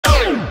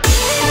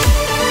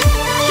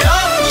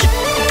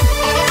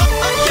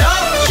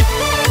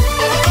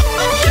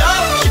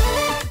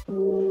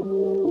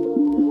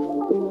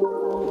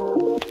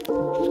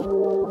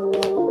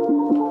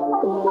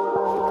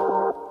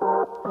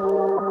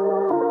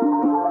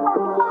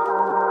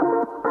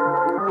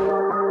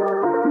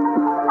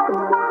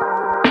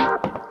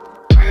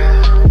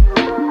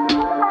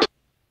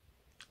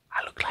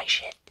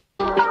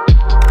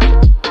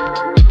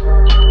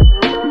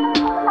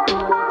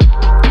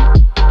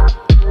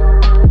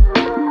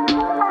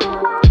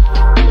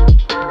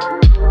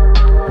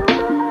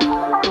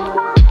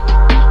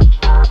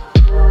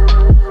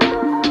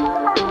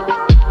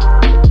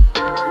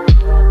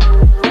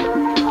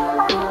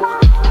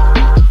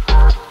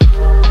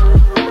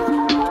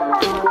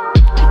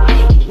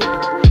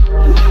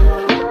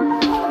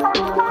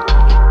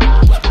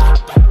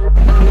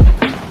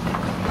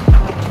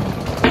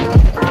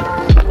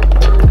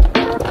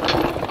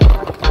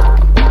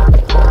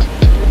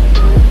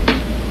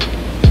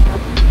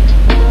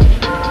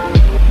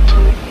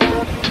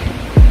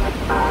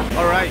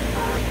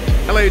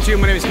YouTube,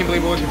 my name is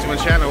Kimpolimpo, welcome to my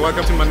channel,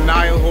 welcome to my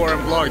Niall Horan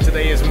vlog.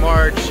 Today is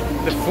March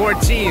the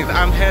 14th,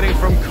 I'm heading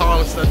from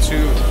Karlstad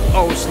to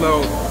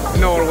Oslo,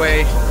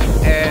 Norway,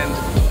 and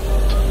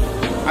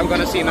I'm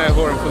gonna see Niall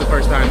Horan for the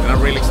first time and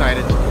I'm really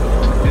excited.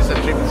 This is a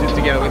trip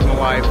together with my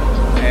wife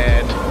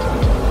and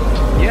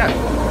yeah,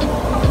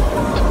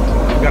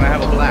 I'm gonna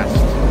have a blast.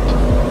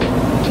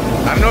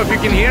 I don't know if you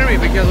can hear me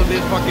because of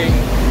this fucking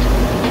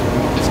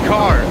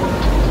car,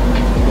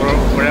 or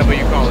whatever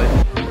you call it.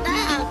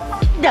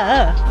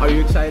 Duh. Are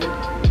you excited?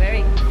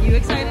 Very. You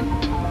excited?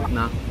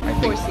 No.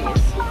 Of course he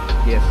is.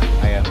 Yes,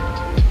 I am.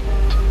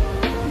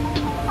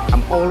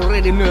 I'm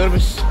already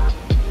nervous.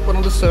 But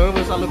on the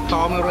surface I look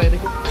calm already.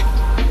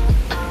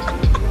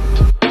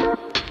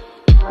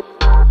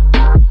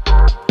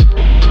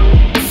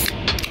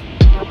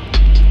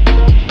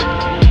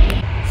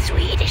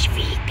 Swedish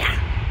fika.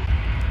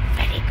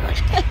 Very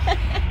good.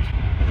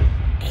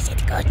 Is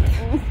it good?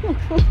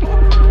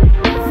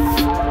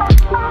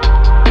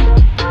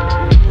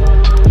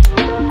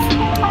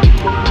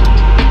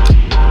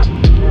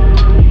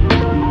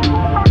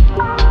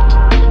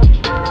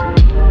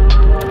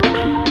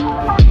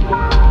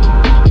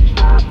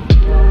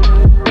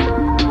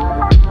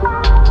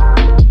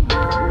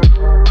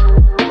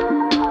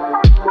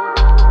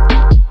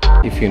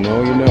 If you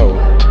know, you know.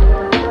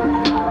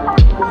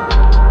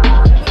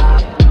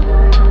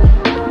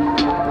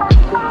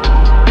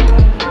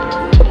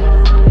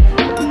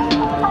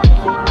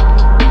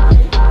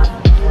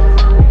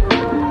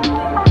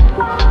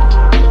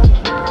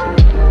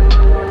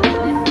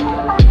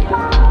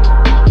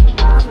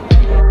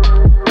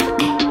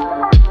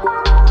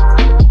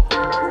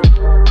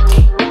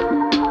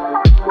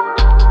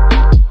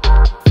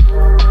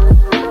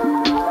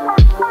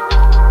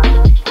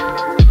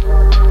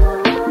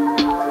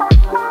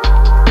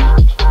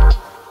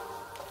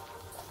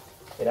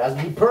 It has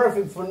to be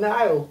perfect for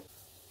now.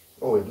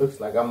 Oh, it looks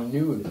like I'm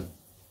nude.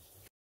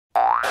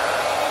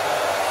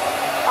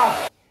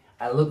 Ah,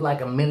 I look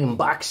like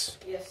 $1,000,000.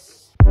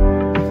 Yes.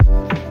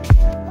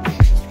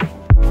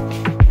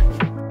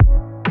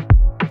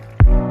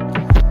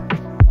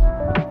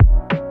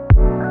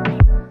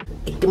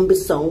 It can be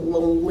so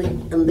lonely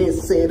in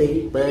this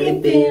city, but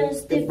it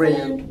feels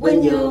different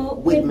when you're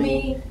with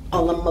me.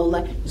 All of my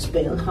life is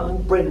spent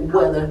on pretty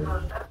weather.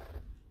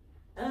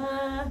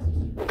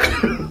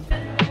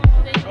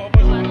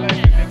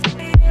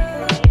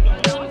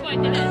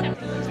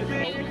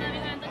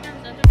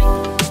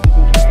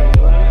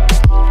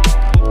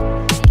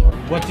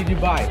 What did you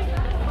buy?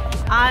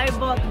 I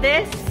bought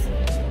this.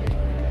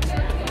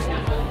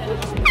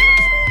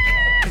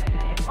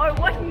 Or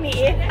what,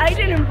 me? I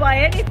didn't buy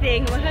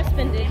anything. My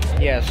husband did.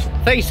 Yes,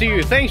 thanks to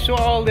you. Thanks to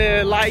all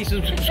the likes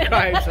and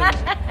subscribes.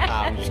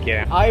 I'm just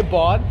kidding. I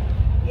bought.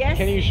 Yes.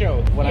 Can you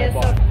show what I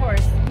bought? Yes, of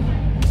course.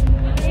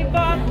 He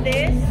bought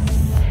this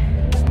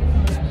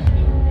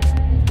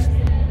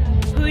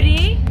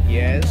hoodie.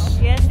 Yes.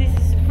 Yes, this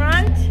is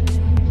front.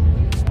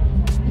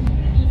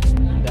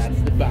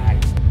 That's the back.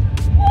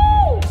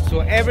 Woo! So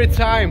every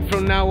time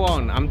from now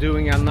on, I'm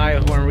doing a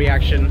Niall Horan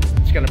reaction.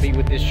 It's gonna be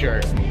with this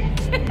shirt.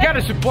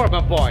 Gotta support my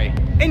boy.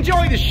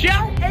 Enjoy the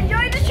show.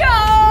 Enjoy the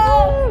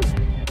show!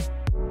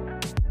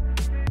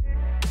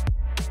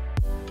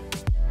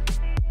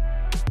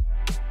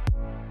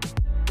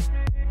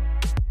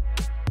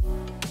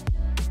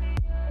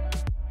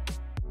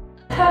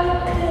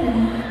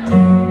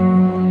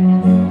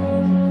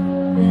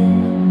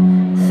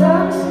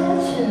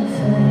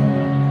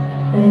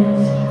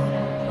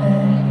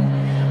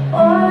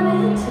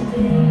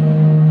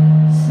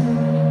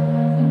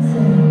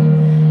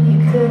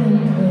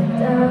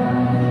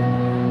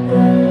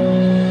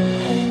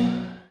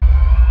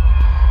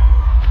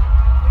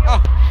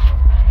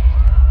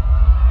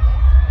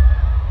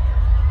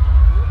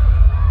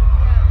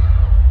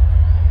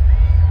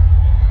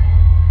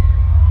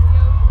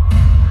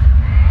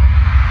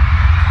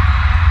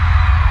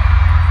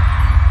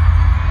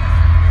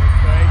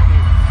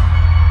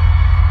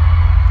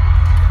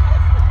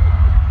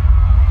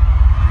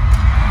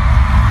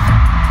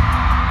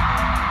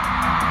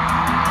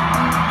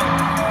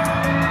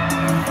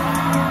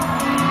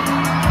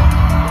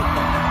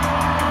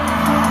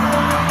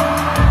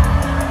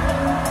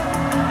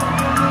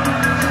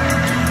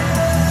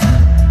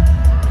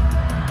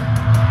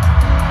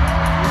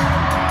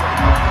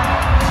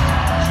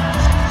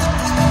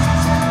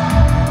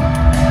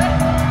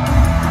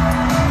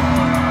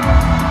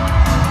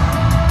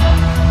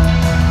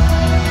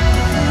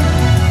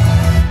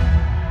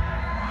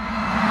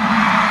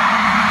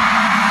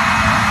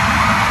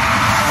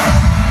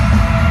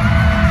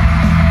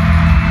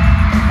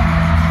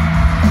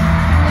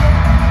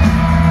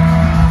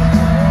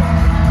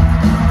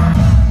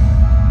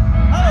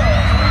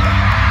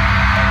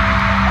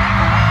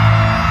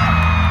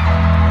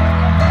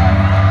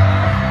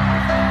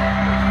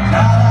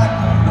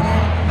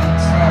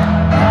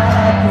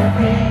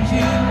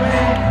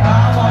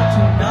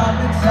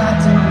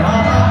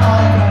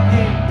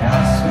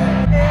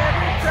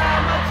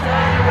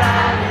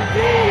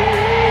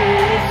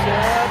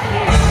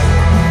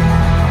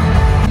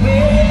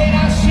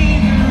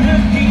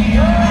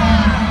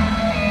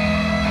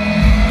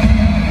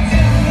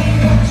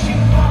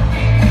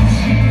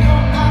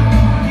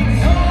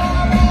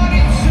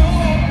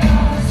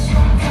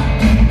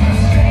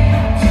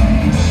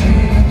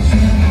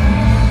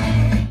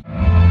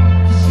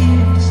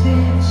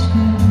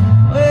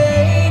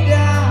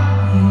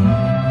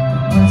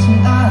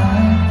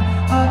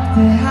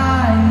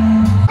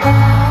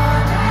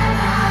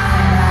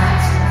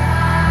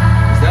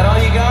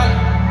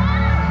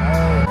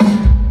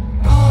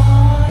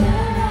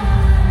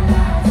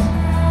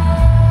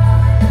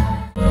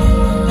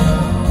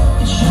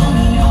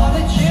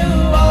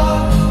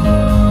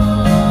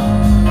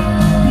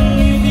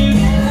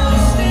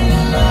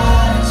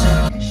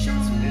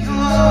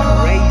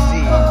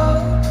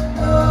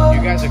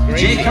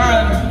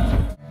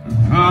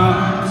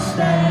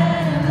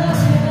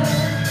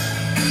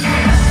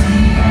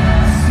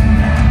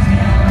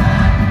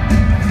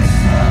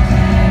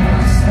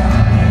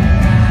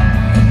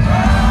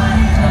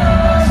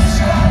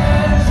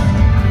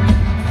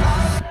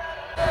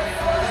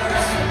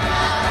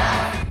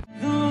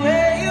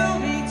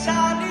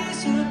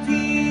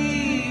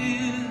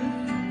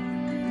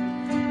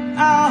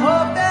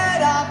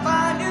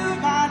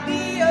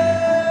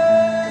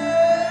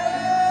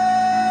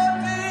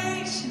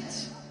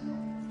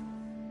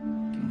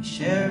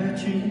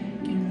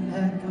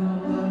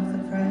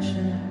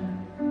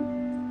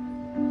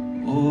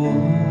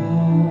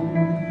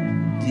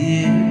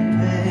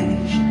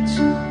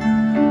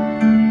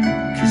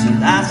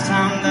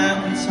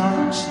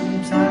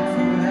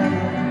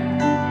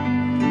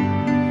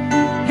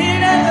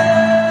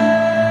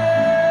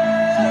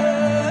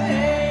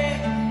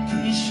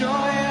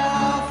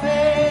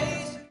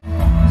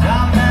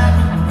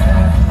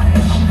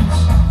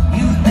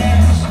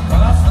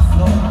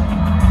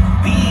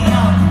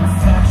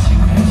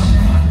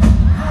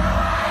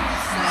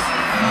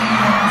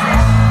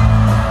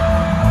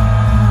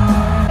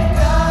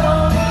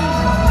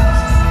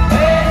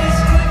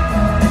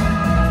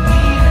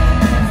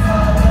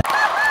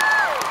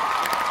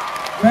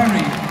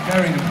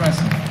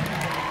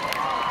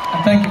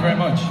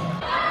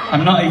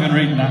 I'm not even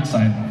reading that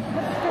side.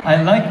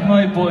 I like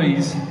my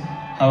boys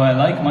how I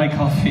like my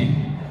coffee.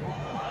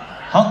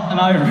 Hot and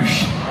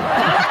Irish.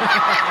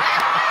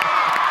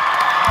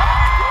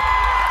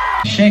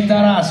 Shake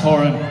that ass,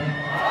 Horan.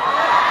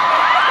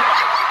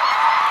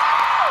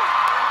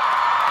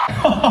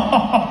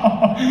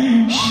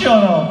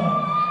 Shut up.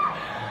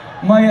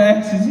 My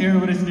ex is here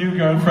with his new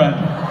girlfriend.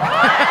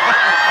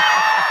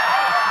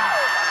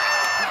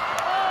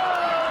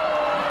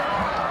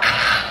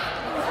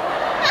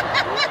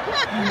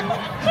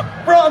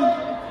 Run!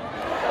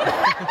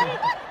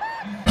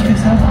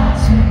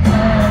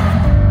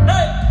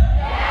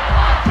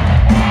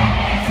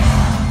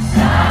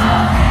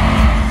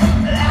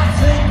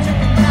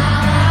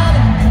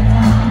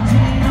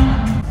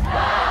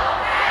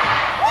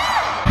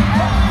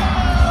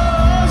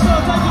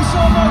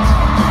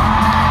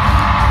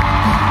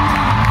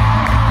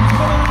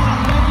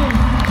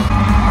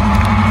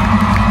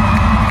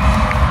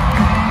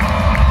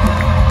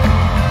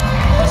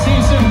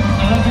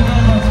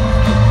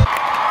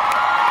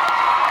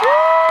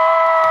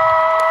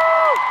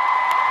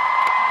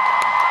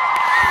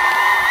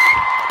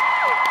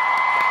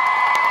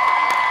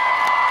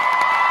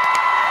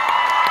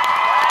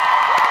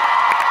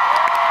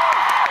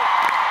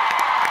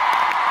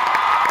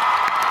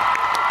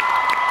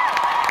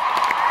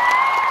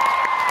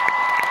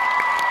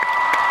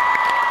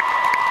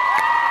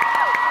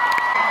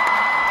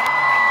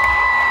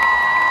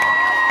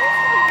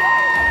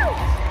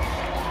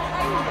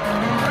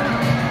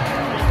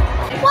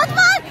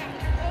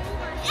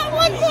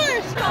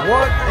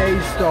 What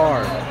a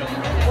star.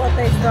 What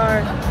a star.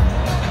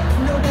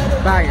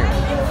 Banger.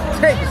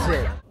 Take a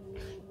sip.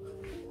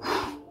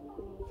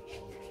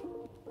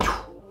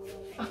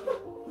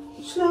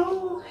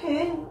 Slow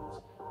hands.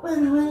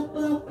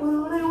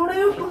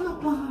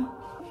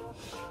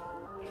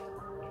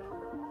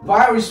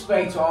 By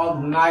respect to all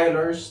the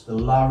Nilers, the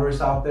lovers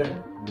out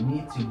there, we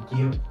need to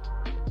give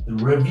the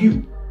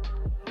review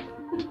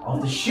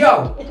of the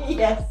show.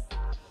 Yes.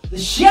 The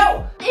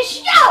show! The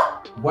show!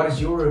 What is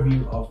your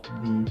review of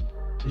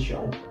the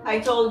show? I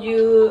told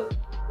you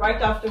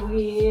right after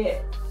we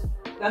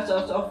got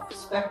out of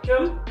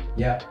Spectrum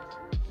Yeah.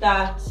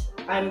 that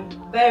I'm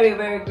very,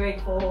 very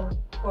grateful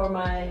for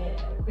my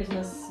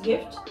Christmas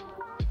gift.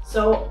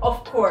 So,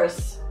 of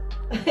course,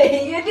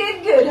 you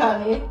did good,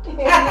 honey.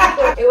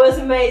 It was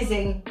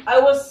amazing. I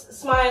was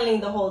smiling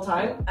the whole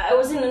time. I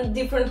was in a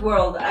different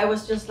world. I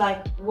was just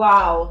like,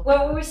 wow.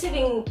 When we were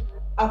sitting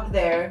up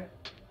there,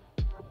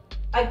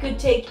 I could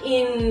take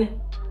in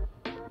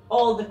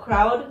all the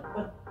crowd,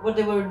 what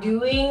they were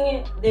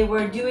doing. They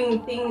were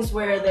doing things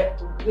where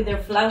with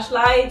their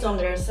flashlights on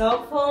their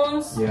cell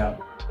phones. Yeah.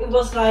 It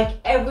was like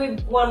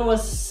everyone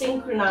was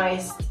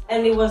synchronized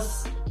and it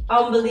was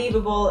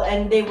unbelievable,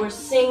 and they were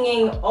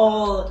singing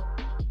all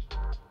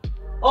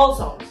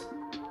songs.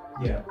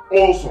 Yeah.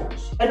 All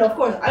songs. And of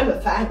course, I'm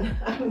a fan.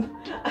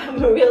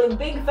 I'm a really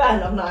big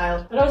fan of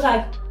Niall. But I was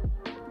like,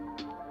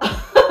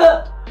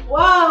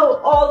 wow,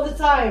 all the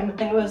time.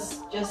 And it was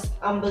just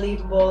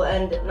unbelievable,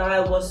 and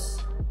Niall was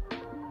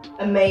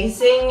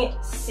amazing,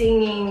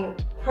 singing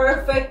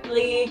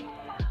perfectly,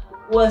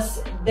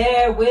 was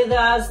there with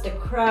us. The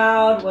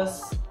crowd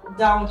was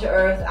down to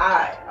earth.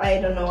 I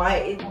don't know.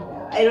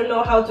 I don't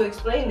know how to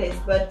explain this,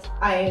 but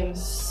I am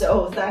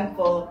so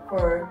thankful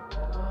for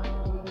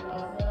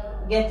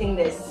getting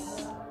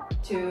this,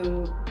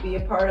 to be a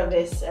part of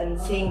this and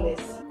seeing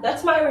this.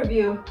 That's my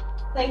review.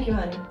 Thank you,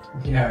 honey.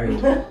 Yeah,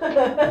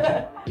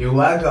 you're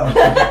welcome.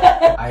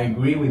 I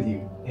agree with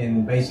you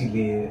in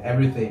basically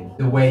everything.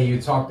 The way you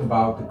talked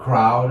about the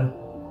crowd,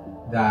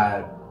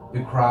 that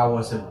the crowd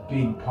was a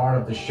big part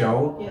of the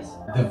show. Yes.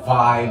 The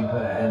vibe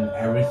and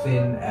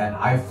everything, and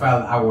I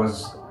felt I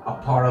was a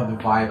part of the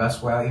vibe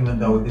as well, even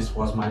though this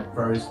was my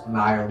first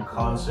Niall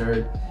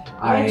concert.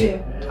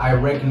 I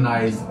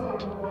recognized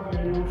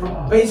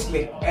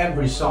basically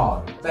every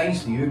song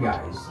thanks to you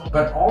guys,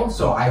 but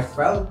also I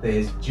felt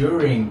this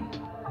during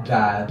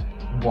that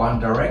One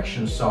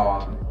Direction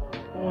song,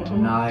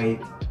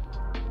 Night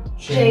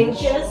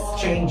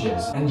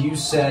Changes, and you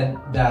said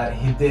that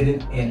he did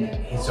it in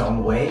his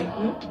own way,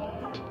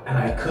 and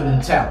I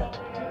couldn't tell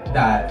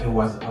that it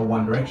was a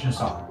One Direction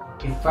song.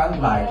 It felt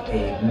like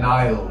a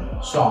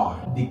Niall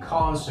song. The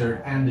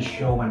concert and the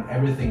show and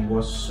everything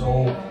was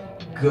so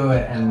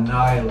good, and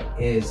Niall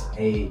is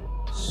a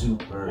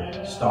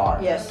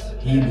superstar. Yes.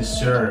 He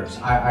deserves,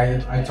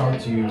 I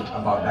talked to you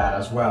about that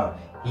as well.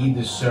 He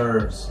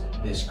deserves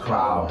this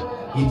crowd.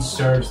 He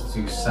deserves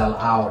to sell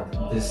out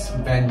this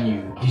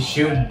venue. He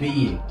should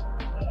be,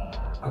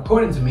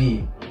 according to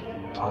me,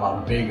 a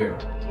lot bigger.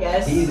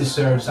 Yes. He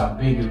deserves a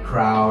bigger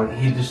crowd.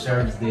 He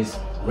deserves this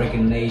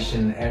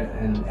recognition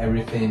and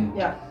everything.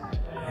 Yeah.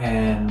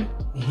 And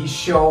he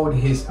showed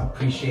his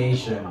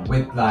appreciation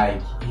with,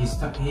 like,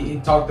 he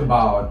talked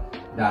about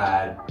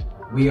that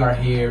we are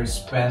here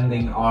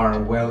spending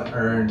our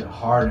well-earned,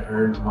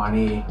 hard-earned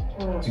money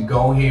to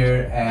go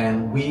here,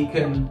 and we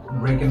can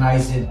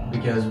recognize it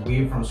because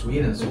we're from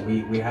Sweden, so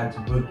we had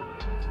to put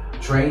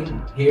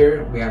train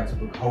here, we have to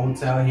book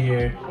hotel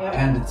here, Yep.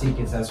 and the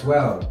tickets as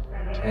well.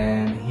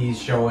 And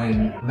he's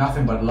showing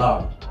nothing but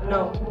love.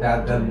 No.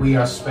 That we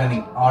are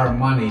spending our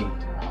money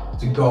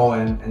to go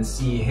and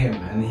see him,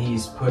 and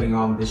he's putting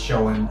on this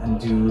show and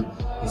do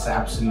his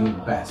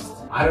absolute best.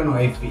 I don't know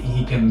if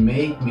he can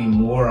make me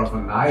more of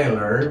a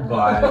Nihiler,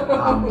 but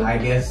I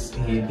guess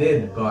he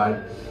did.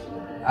 But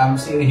I'm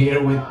sitting here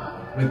with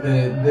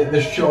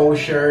the show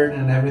shirt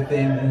and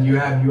everything, and you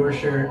have your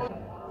shirt.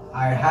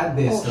 I had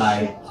this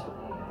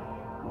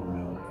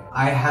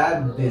I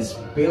had this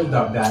build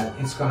up that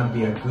it's gonna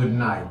be a good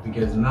night,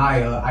 because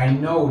Niall, I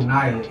know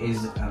Niall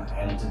is an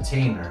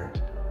entertainer,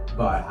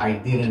 but I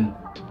didn't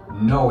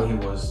know he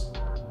was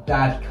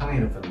that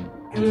kind of an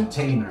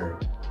entertainer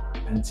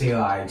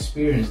until I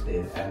experienced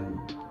it, and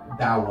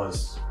that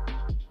was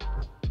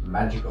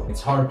magical.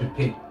 It's hard to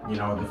pick, you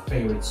know, the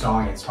favorite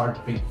song. It's hard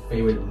to pick the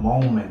favorite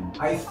moment.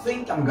 I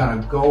think I'm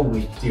gonna go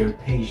with Dear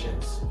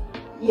Patience.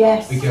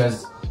 Yes.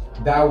 Because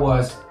that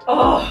was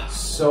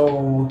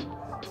so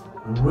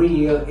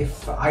real.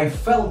 If I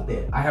felt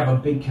it, I have a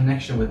big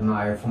connection with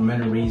Niall for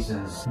many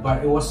reasons,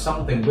 but it was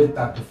something with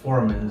that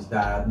performance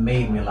that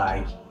made me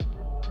like,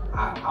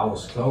 I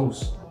was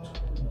close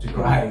to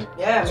cry.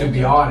 Yeah, to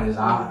be honest,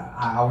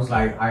 I was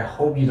like, I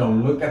hope you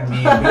don't look at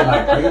me and be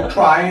like, are you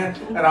crying?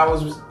 And I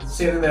was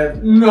sitting there,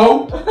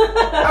 no,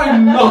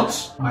 I'm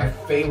not. My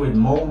favorite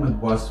moment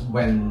was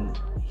when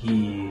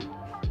he,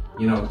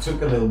 you know,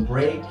 took a little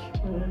break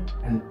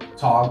and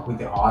talked with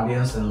the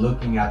audience and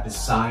looking at the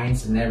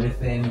signs and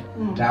everything.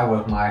 That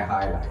was my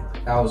highlight.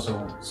 That was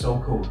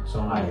so cool,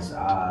 so nice.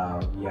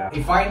 Yeah.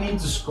 If I need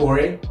to score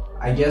it,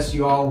 I guess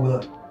you all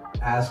will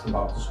ask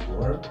about the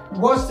score.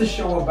 Was the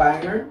show a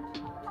banger?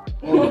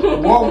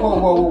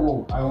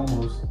 Whoa. I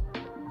almost...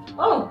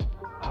 Oh,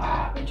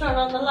 you turn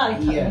on the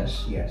light.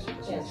 Yes.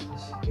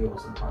 It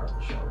was a part of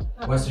the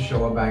show. Was the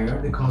show a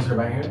banger? The concert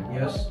banger?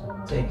 Yes.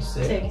 Take a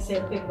sip. Take a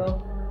sip,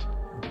 Bimbo.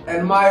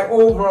 And my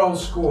overall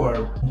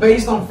score,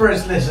 based on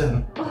first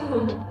listen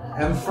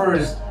and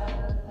first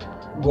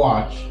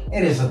watch,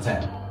 it is a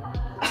 10.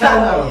 10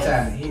 out of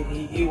 10.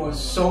 He was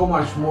so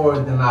much more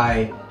than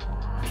I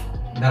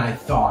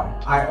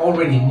thought. I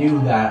already knew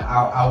that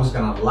I was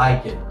gonna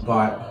like it,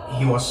 but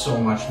he was so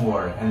much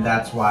more, and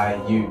that's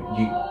why you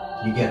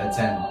get a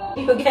 10.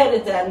 You get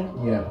it then.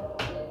 Yeah.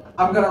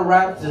 I'm gonna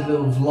wrap this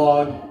little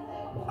vlog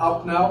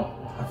up now.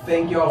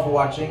 Thank you all for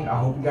watching. I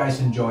hope you guys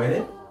enjoyed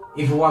it.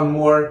 If you want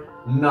more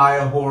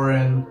Niall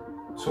Horan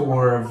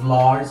tour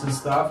vlogs and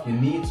stuff, you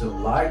need to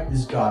like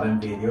this goddamn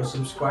video,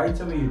 subscribe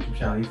to my YouTube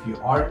channel if you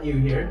are new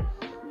here.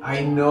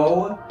 I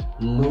know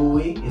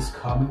Louis is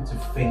coming to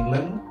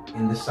Finland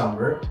in the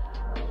summer.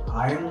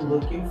 I am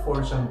looking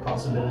for some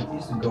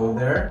possibilities to go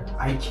there.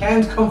 I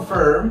can't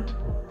confirm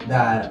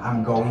that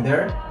I'm going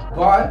there,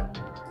 but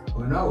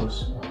who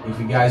knows? If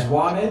you guys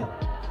want it,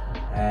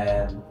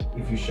 and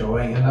if you're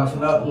showing enough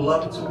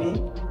love to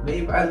me,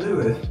 maybe I'll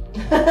do it.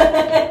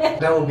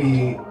 That would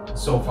be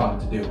so fun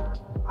to do.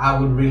 I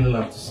would really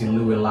love to see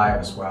Louis live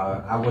as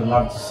well. I would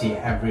love to see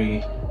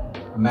every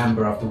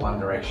member of the One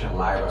Direction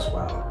live as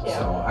well. Yeah.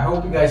 So I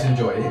hope you guys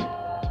enjoyed it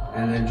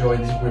and enjoyed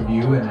this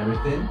review and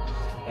everything.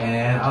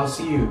 And I'll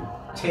see you.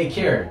 Take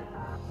care.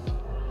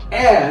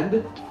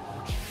 And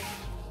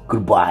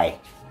Goodbye.